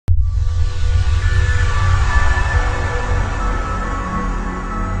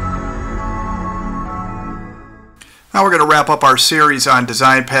Now we're going to wrap up our series on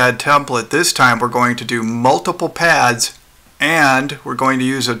design pad template. This time we're going to do multiple pads, and we're going to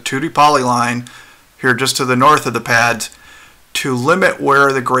use a 2D polyline here just to the north of the pads to limit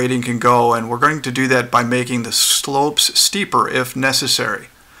where the grading can go, and we're going to do that by making the slopes steeper if necessary.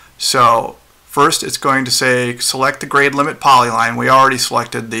 So first it's going to say select the grade limit polyline. We already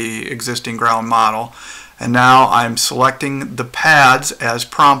selected the existing ground model, and now I'm selecting the pads as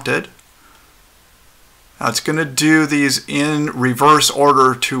prompted. Now it's going to do these in reverse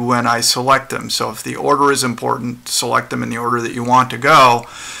order to when I select them. So if the order is important, select them in the order that you want to go.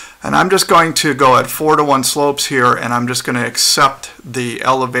 And I'm just going to go at 4:1 slopes here, and I'm just going to accept the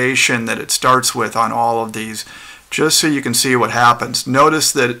elevation that it starts with on all of these, just so you can see what happens.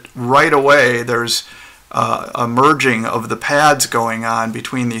 Notice that right away there's a merging of the pads going on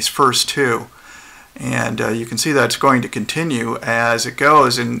between these first two. And you can see that's going to continue as it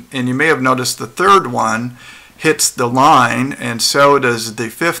goes, and you may have noticed the third one hits the line, and so does the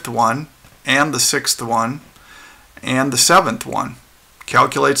fifth one, and the sixth one, and the seventh one.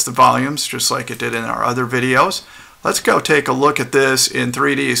 Calculates the volumes just like it did in our other videos. Let's go take a look at this in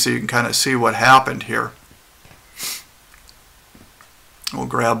 3D so you can kind of see what happened here. We'll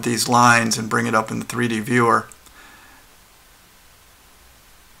grab these lines and bring it up in the 3D viewer.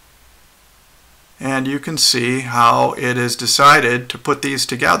 And you can see how it has decided to put these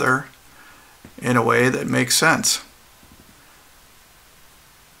together in a way that makes sense.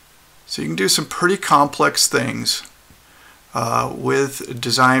 So you can do some pretty complex things with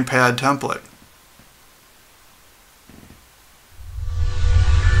design pad template.